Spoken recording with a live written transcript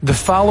The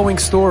following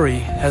story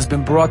has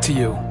been brought to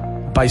you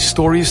by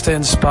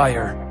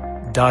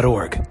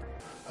StoriesToInspire.org.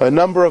 A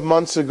number of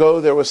months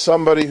ago, there was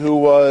somebody who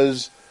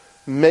was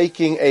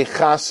making a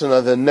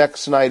chasana the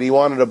next night. He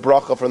wanted a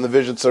bracha from the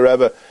Vizhnitzer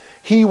Rebbe.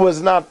 He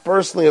was not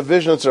personally a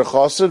Vizhnitzer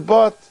chassid,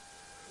 but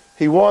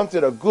he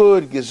wanted a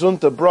good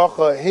gesunte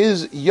bracha.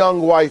 His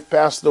young wife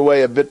passed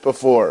away a bit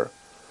before.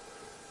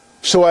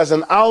 So as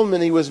an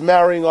alman, he was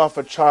marrying off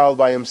a child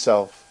by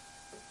himself.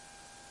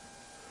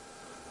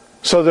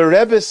 So the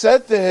Rebbe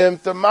said to him,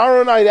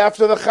 tomorrow night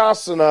after the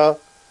chasana,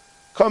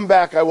 come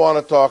back, I want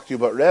to talk to you.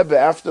 But Rebbe,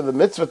 after the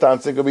mitzvah time,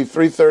 it's going to be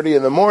 3:30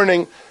 in the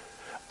morning,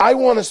 I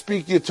want to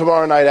speak to you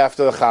tomorrow night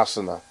after the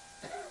chasana.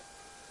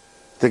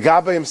 The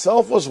Gabbai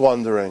himself was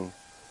wondering,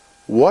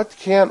 what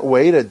can't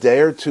wait a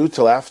day or two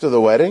till after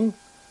the wedding?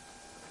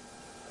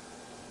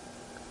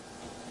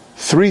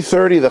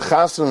 3:30, the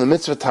chasana, the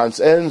mitzvah time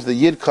ends, the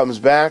yid comes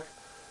back.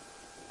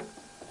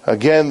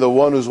 Again, the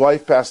one whose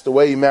wife passed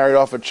away, he married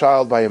off a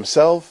child by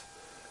himself.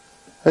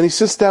 And he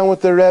sits down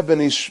with the Rebbe, and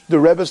the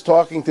Rebbe's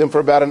talking to him for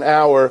about an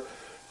hour.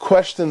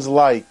 Questions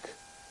like,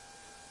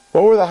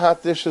 what were the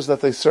hot dishes that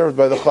they served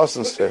by the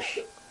chasen's tish?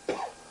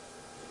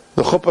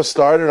 The chuppah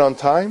started on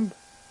time?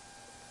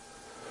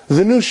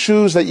 The new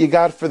shoes that you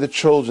got for the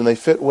children, they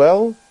fit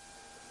well?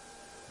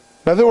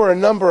 Now, there were a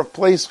number of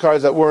place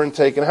cards that weren't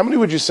taken. How many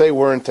would you say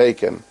weren't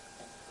taken?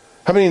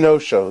 How many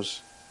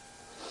no-shows?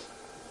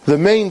 The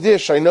main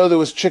dish, I know there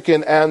was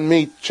chicken and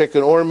meat,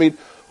 chicken or meat.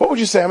 What would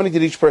you say? How many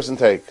did each person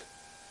take?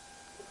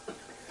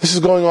 This is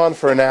going on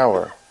for an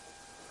hour.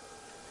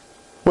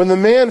 When the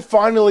man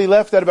finally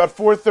left at about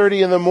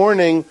 4:30 in the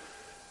morning,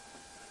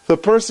 the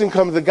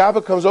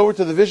Gabbai comes over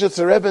to the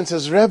Vizhnitzer Rebbe and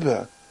says,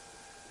 Rebbe,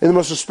 in the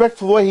most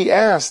respectful way he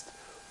asked,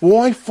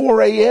 why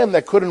 4 a.m.?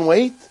 That couldn't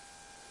wait?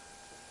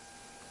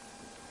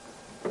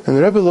 And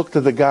the Rebbe looked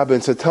at the Gabbai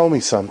and said, tell me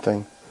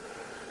something.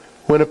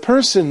 When a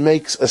person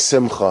makes a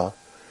simcha,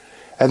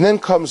 and then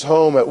comes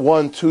home at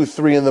 1, 2,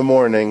 3 in the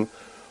morning,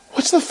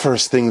 what's the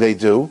first thing they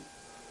do?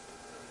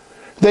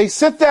 They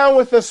sit down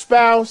with the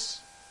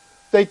spouse,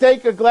 they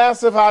take a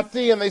glass of hot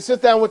tea, and they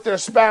sit down with their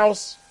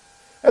spouse,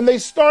 and they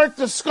start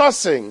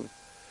discussing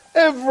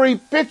every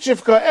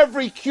pitchivka,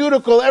 every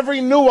cuticle,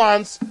 every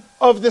nuance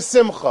of the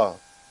simcha.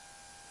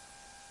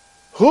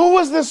 Who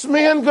was this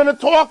man going to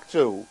talk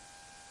to?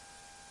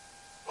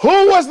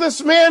 Who was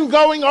this man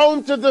going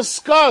home to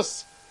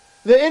discuss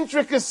the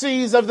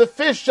intricacies of the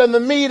fish and the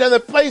meat and the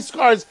place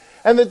cards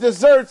and the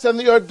desserts and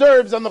the hors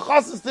d'oeuvres and the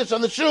chasen's dish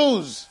and the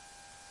shoes?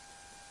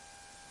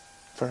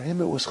 For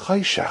him it was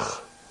chayshach.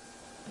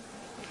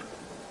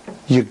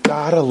 You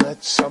gotta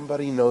let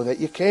somebody know that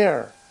you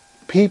care.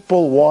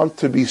 People want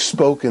to be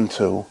spoken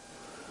to.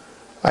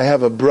 I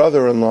have a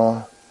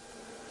brother-in-law.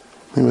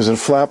 He was in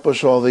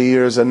Flatbush all the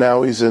years and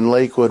now he's in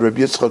Lakewood, Reb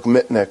Yitzchak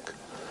Mitnick.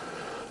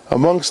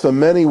 Amongst the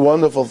many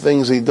wonderful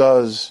things he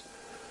does,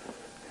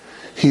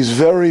 he's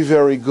very,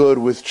 very good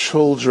with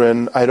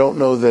children. I don't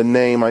know the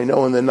name. I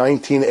know in the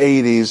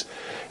 1980s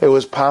it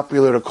was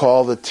popular to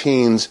call the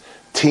teens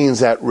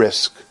at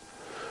risk.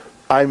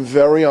 I'm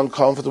very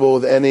uncomfortable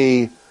with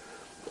any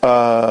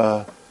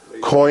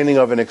coining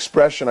of an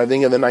expression. I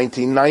think in the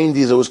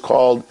 1990s it was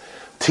called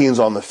teens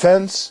on the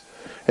fence.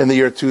 In the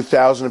year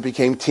 2000 it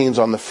became teens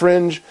on the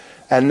fringe.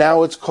 And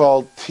now it's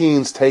called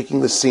teens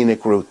taking the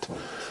scenic route.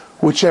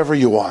 Whichever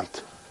you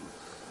want.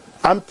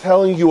 I'm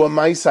telling you a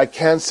mice, I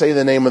can't say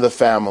the name of the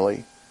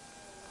family.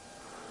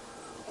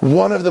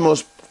 One of the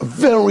most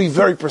very,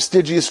 very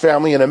prestigious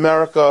family in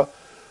America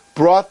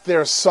brought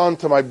their son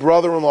to my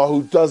brother-in-law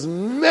who does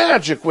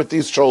magic with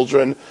these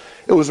children.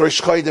 It was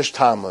Rosh Chodesh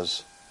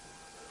Tammuz.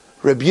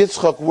 Reb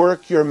Yitzchak,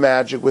 work your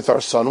magic with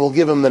our son. We'll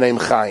give him the name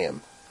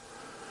Chaim.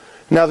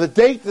 Now the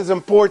date is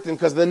important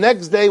because the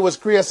next day was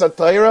Kriyas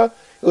HaTorah.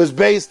 It was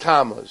Beis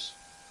Tammuz.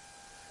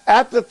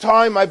 At the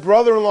time, my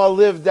brother-in-law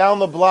lived down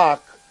the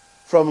block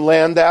from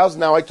Landau's.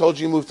 Now I told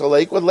you he moved to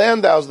Lakewood.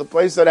 Landau's, the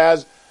place that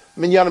has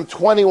minyanim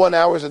 21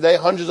 hours a day,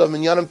 hundreds of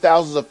minyanim,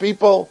 thousands of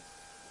people.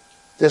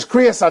 There's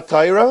Kriyas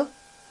HaTorah.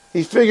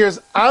 He figures,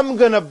 I'm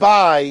going to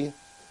buy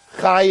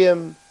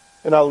Chaim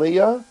and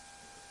Aliyah.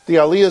 The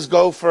Aliyahs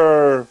go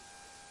for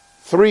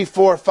 $3,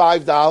 $4,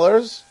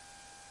 $5.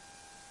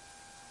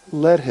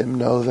 Let him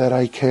know that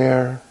I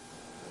care.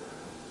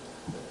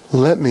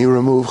 Let me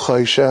remove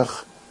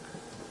Chayshech.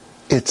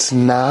 It's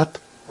not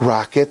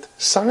rocket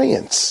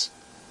science.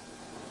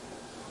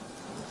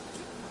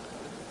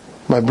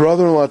 My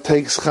brother-in-law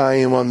takes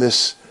Chaim on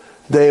this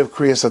day of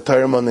Kriyas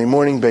HaTorah, Monday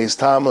morning, Beis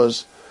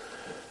Tammuz.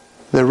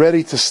 They're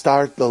ready to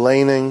start the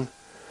laning.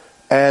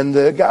 And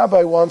the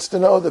Gabbai wants to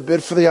know the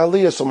bid for the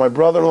Aliyah. So my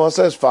brother-in-law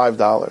says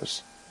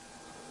 $5.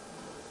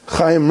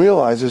 Chaim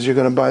realizes, you're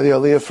going to buy the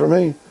Aliyah for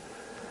me.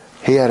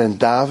 He had in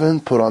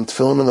daven, put on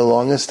tefillin in the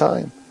longest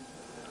time.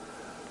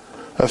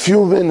 A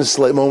few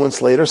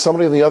moments later,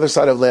 somebody on the other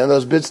side of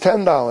Landos bids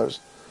 $10.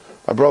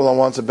 My brother-in-law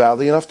wants it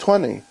badly enough,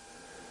 $20.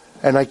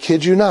 And I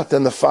kid you not,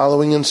 then the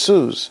following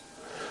ensues.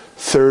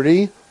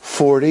 30,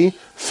 40,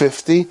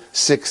 50,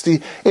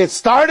 60. It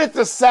started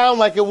to sound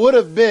like it would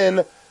have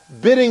been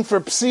bidding for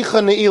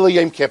Psicha Ne'ilah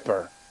Yom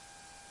Kippur.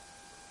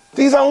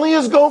 These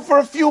aliyahs go for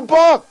a few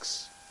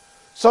bucks.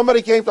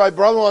 Somebody came to my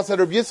brother-in-law and said,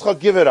 Rabbi Yitzchak,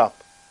 give it up.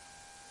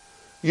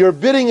 You're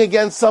bidding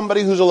against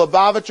somebody who's a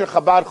Lubavitcher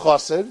Chabad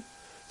Chassid.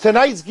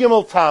 Tonight's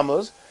Gimel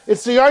Tammuz.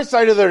 It's the yard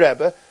side of the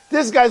Rebbe.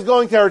 This guy's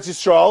going to Eretz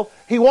Yisrael.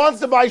 He wants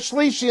to buy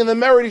Shlishi in the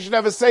merit. He should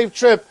have a safe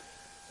trip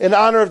in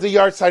honor of the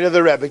yard side of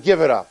the Rebbe. Give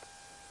it up.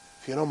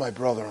 If you know my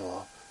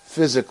brother-in-law,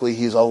 physically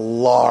he's a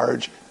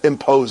large,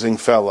 imposing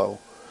fellow.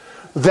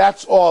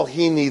 That's all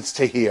he needs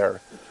to hear.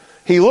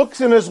 He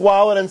looks in his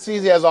wallet and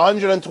sees he has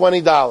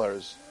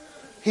 $120.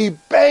 He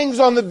bangs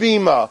on the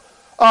bima.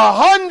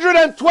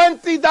 $120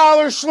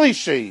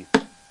 Shlishi.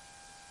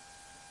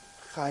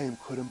 Chaim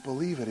couldn't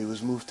believe it. He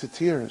was moved to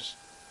tears.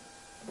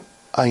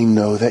 I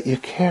know that you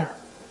care.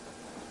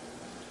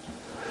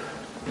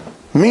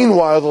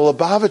 Meanwhile, the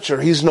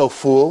Lubavitcher, he's no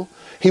fool.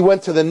 He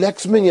went to the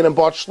next minion and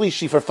bought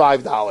Shlishi for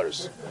 $5.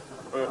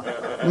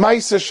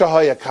 Maisa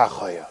shahaya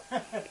kachaya.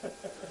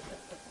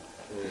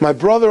 My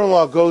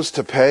brother-in-law goes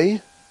to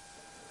pay,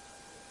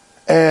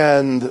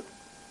 and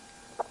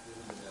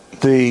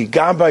the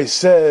Gabbai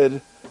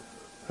said,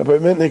 Rabbi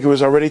Mitnick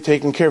was already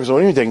taken care of. He said,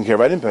 what are you taking care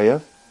of? I didn't pay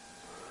you.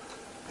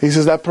 He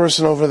says, that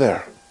person over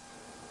there.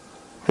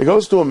 He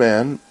goes to a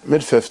man,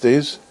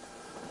 mid-50s.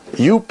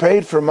 You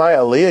paid for my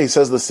aliyah? He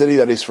says the city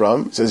that he's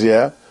from. He says,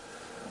 yeah.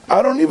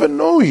 I don't even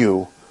know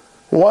you.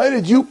 Why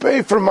did you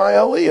pay for my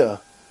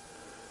aliyah?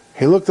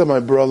 He looked at my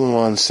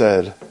brother-in-law and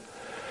said,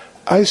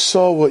 I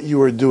saw what you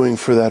were doing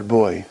for that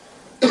boy.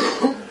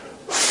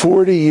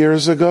 40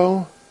 years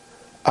ago,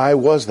 I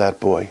was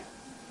that boy.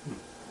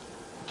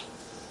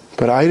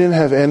 But I didn't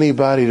have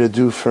anybody to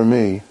do for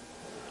me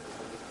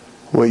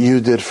what you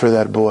did for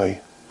that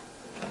boy.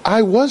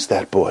 I was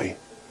that boy.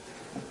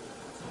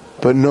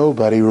 But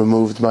nobody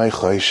removed my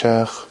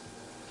chayshach.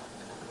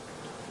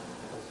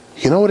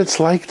 You know what it's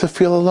like to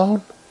feel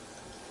alone?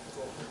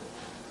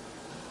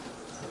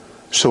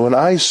 So when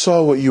I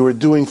saw what you were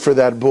doing for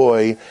that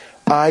boy,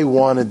 I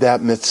wanted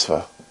that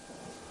mitzvah.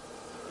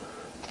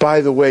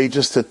 By the way,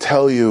 just to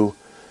tell you,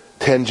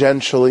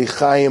 tangentially,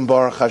 Chaim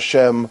Baruch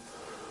Hashem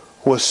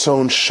was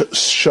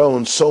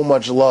shown so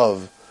much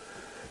love.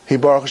 He,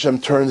 Baruch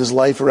Hashem, turned his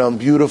life around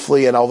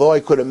beautifully, and although I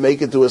couldn't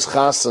make it to his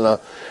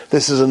chasana,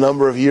 this is a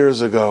number of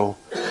years ago,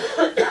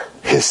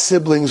 his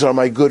siblings are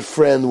my good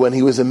friend. When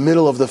he was in the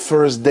middle of the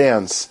first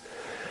dance,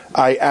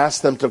 I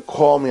asked them to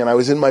call me, and I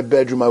was in my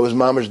bedroom, I was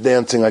mamish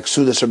dancing like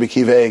Sudas Rabbi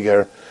Kiva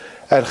Eger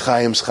at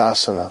Chaim's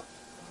chasana.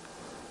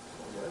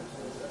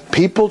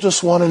 People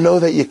just want to know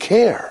that you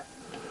care.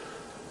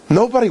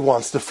 Nobody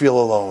wants to feel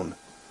alone.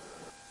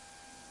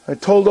 I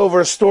told over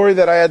a story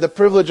that I had the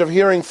privilege of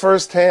hearing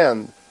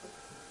firsthand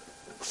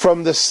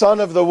from the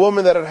son of the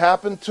woman that it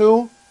happened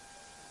to.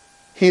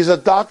 He's a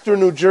doctor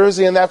in New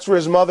Jersey, and that's where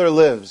his mother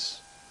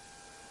lives.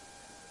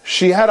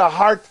 She had a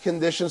heart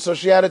condition, so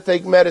she had to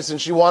take medicine.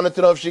 She wanted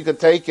to know if she could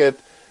take it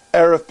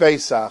Erev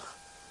Pesach.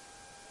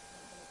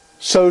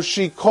 So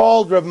she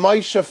called Reb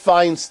Moshe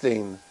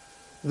Feinstein,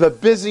 the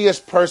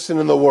busiest person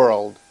in the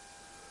world.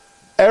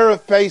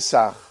 Erev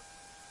Pesach.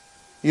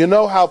 You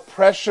know how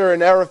pressure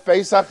in Erev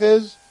Pesach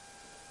is?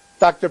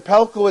 Dr.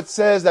 Pelkowitz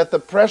says that the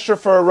pressure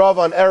for a Rav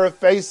on Erev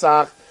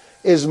Pesach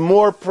is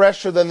more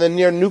pressure than the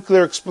near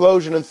nuclear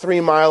explosion in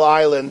 3 Mile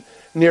Island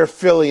near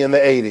Philly in the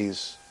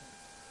 80s.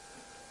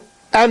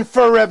 And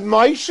for Reb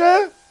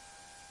Moshe,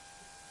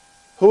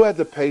 who had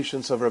the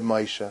patience of Reb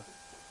Moshe?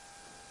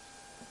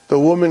 The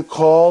woman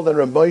called, and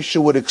Reb Moshe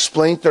would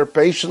explain to her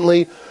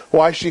patiently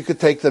why she could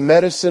take the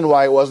medicine,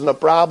 why it wasn't a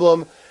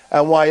problem,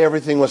 and why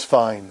everything was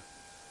fine.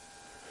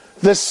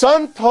 The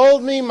son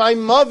told me my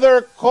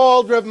mother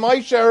called Reb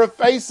Moshe Erev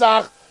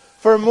Pesach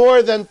for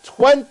more than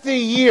 20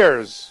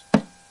 years.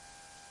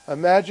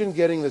 Imagine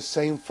getting the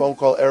same phone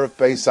call Erev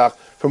Pesach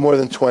for more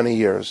than 20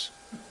 years.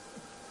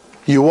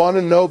 You want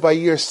to know by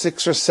year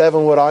 6 or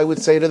 7 what I would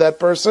say to that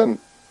person?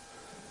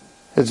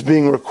 It's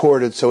being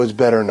recorded, so it's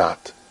better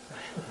not.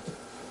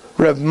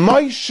 Reb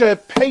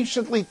Moshe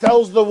patiently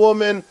tells the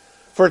woman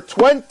for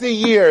 20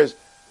 years,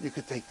 you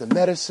could take the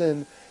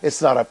medicine,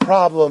 it's not a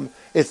problem,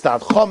 it's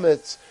not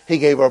chometz. He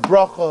gave her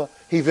bracha,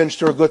 he vinched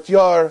her gut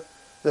yar.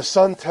 The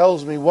son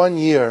tells me one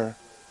year,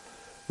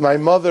 my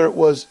mother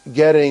was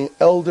getting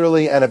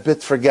elderly and a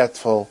bit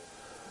forgetful.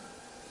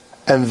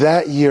 And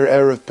that year,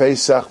 Erev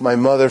Pesach, my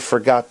mother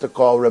forgot to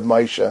call Reb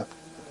Moshe.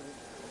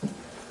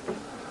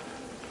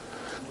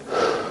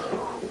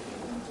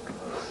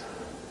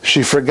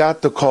 She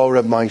forgot to call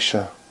Reb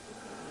Moshe.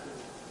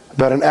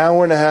 About an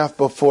hour and a half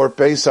before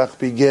Pesach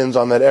begins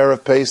on that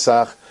Erev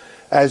Pesach,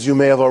 as you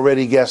may have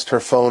already guessed, her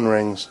phone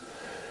rings.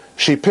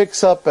 She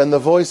picks up and the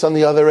voice on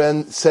the other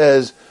end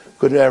says,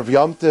 Good Erev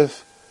Yom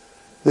Tif,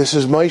 this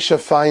is Moshe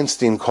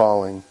Feinstein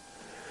calling.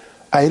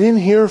 I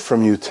didn't hear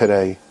from you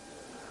today.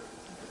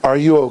 Are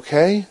you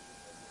okay?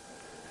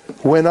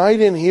 When I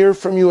didn't hear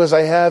from you as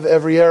I have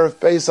every Erev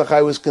Pesach,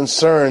 I was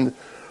concerned.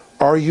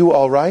 Are you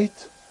all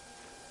right?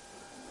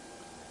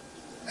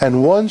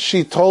 And once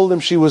she told him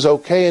she was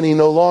okay and he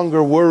no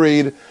longer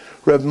worried,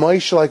 Reb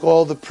Moshe, like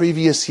all the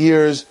previous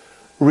years,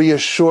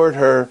 reassured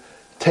her,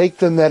 take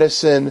the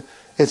medicine,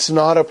 it's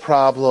not a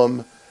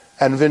problem,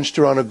 and wünscht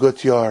dir a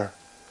gut Jahr.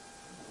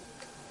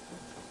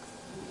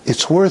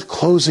 It's worth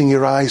closing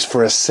your eyes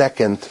for a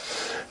second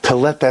to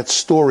let that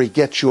story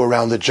get you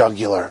around the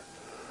jugular.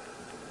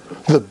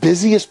 The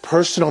busiest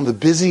person on the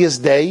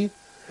busiest day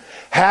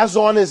has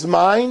on his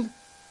mind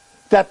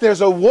that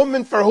there's a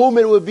woman for whom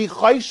it would be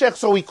chayshech,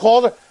 so he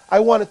called her. I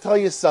want to tell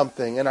you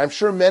something, and I'm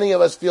sure many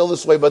of us feel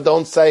this way, but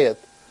don't say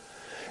it.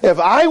 If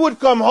I would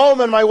come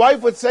home and my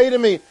wife would say to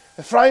me,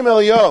 Ephraim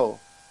Elio,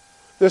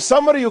 there's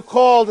somebody who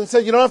called and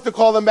said, you don't have to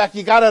call them back,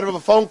 you got out of a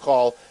phone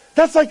call.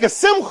 That's like a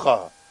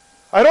simcha.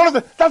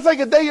 That's like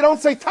a day you don't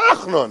say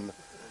tachnun.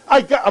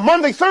 A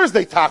Monday,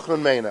 Thursday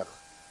tachnun meinach.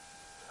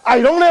 I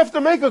don't have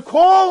to make a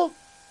call?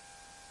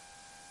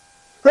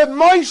 Reb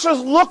Moshe's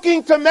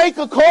looking to make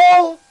a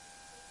call?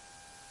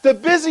 The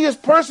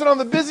busiest person on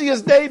the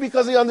busiest day,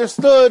 because he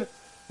understood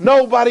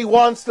nobody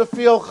wants to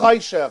feel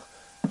chayshech.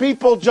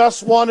 People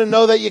just want to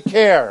know that you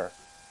care.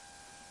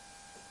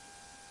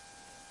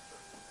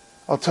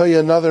 I'll tell you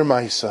another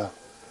Maisa.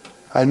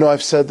 I know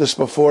I've said this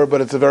before,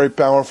 but it's a very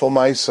powerful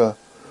Maisa.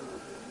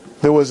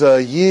 There was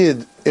a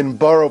Yid in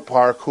Borough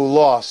Park who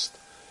lost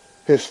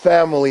his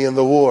family in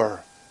the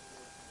war.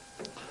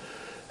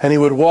 And he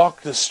would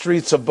walk the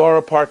streets of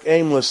Borough Park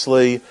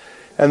aimlessly,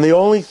 and the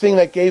only thing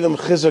that gave him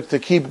chizuk to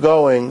keep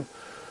going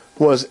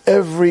was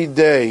every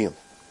day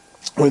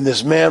when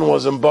this man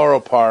was in Borough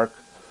Park,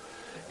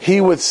 he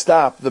would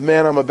stop, the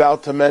man I'm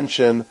about to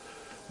mention,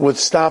 would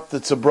stop the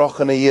Tzibroch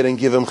and a Yid and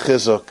give him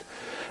chizuk.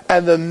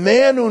 And the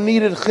man who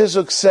needed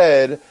chizuk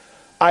said,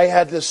 I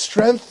had the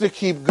strength to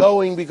keep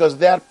going because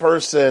that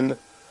person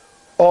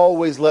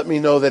always let me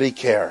know that he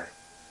cared.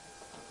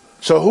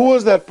 So who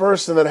was that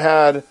person that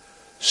had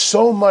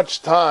so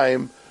much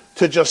time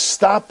to just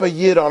stop a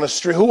Yid on a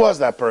street? Who was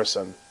that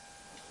person?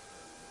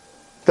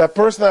 That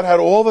person that had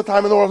all the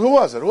time in the world, who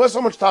was it? Who had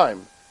so much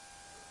time?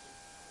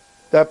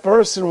 That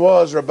person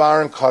was Reb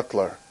Aaron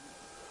Kotler.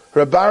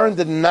 Reb Aaron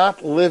did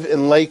not live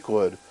in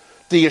Lakewood.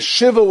 The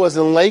yeshiva was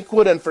in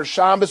Lakewood, and for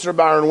Shabbos, Reb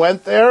Aaron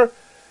went there.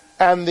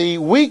 And the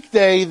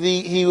weekday,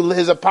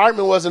 his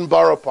apartment was in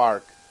Borough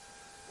Park.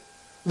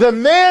 The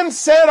man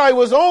said, I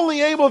was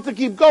only able to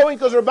keep going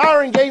because Reb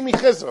Aaron gave me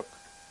chizuk.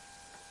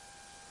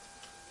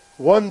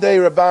 One day,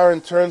 Reb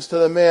Aaron turns to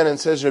the man and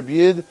says, Reb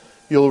Yid,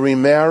 you'll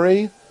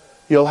remarry,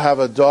 you'll have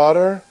a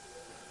daughter,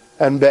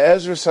 and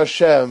Be'ezras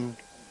Hashem,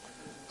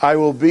 I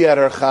will be at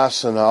her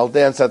chasana. I'll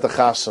dance at the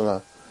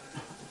chasana.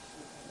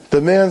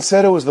 The man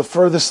said it was the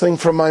furthest thing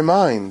from my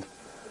mind.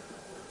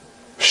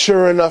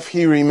 Sure enough,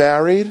 he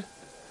remarried.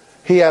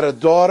 He had a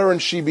daughter,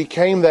 and she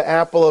became the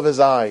apple of his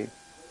eye.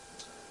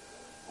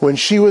 When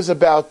she was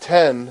about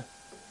 10,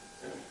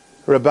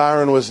 Reb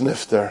Aaron was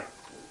nifter.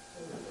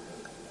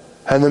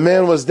 And the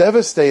man was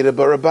devastated,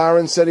 but Reb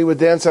Aaron said he would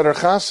dance at her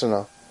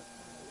chasana.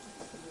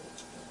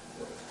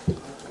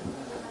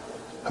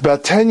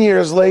 About 10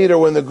 years later,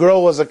 when the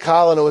girl was a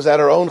kala and it was at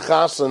her own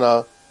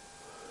chasana,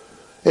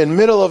 in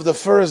middle of the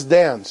first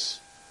dance,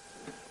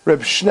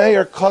 Reb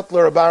Shneur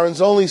Kotler, Reb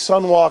Aaron's only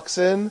son, walks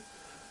in,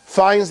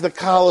 finds the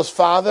kala's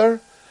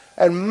father,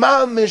 and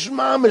mamish,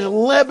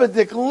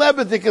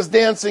 Lebedik is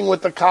dancing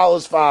with the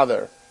kala's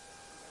father.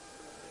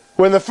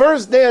 When the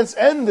first dance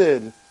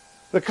ended,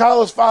 the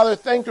kala's father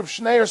thanked Reb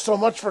Shneur so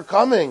much for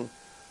coming.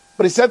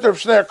 But he said to Reb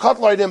Shneur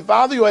Kotler, I didn't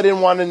bother you, I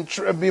didn't want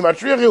to be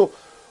matriach you.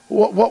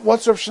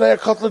 What's Reb Shneur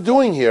Kotler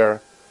doing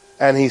here?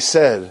 And he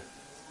said,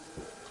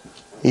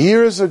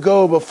 years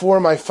ago, before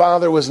my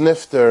father was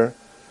nifter,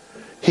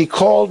 he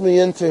called me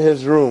into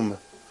his room,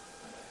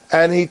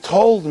 and he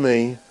told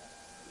me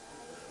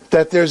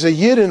that there's a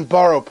Yid in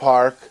Borough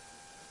Park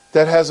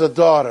that has a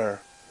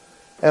daughter,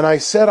 and I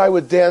said I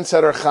would dance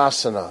at her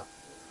chasana.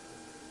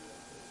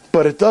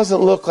 But it doesn't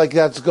look like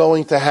that's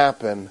going to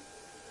happen.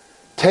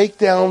 Take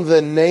down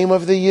the name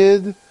of the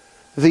Yid,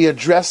 the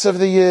address of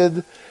the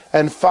Yid,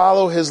 and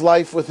follow his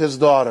life with his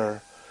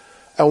daughter.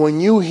 And when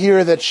you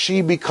hear that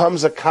she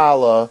becomes a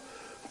kala,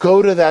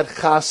 go to that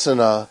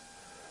chasana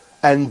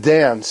and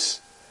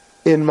dance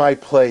in my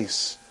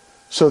place.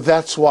 So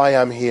that's why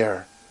I'm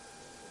here.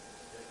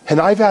 And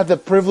I've had the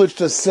privilege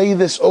to say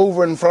this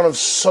over in front of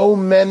so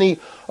many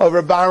of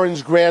Reb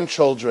Aaron's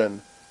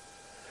grandchildren.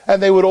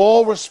 And they would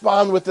all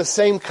respond with the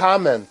same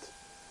comment.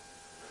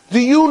 Do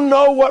you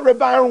know what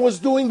Reb Aaron was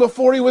doing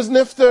before he was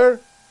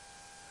nifter?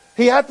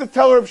 He had to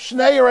tell Reb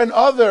Shneur and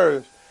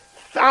others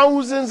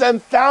thousands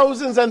and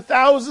thousands and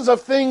thousands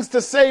of things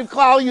to save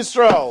Klal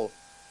Yisrael.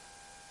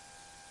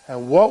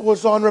 And what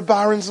was on Reb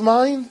Aaron's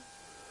mind?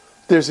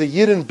 There's a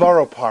Yid in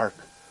Borough Park.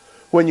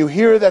 When you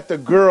hear that the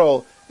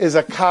girl is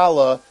a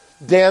kala,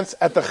 dance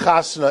at the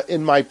chasna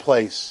in my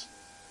place.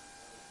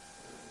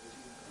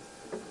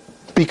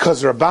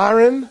 Because Reb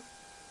Aaron,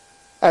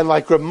 and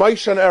like Reb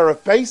Moshe on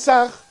Erev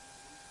Pesach,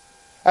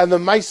 and the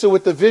Maisa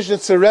with the vision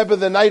to Rebbe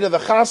the night of the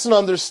chasna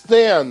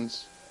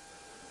understands,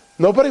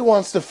 nobody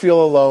wants to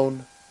feel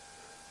alone.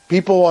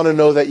 People want to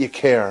know that you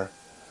care.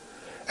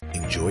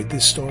 Enjoyed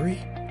this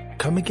story?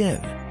 Come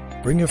again.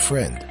 Bring a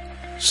friend.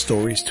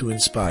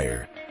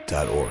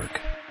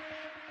 StoriesToInspire.org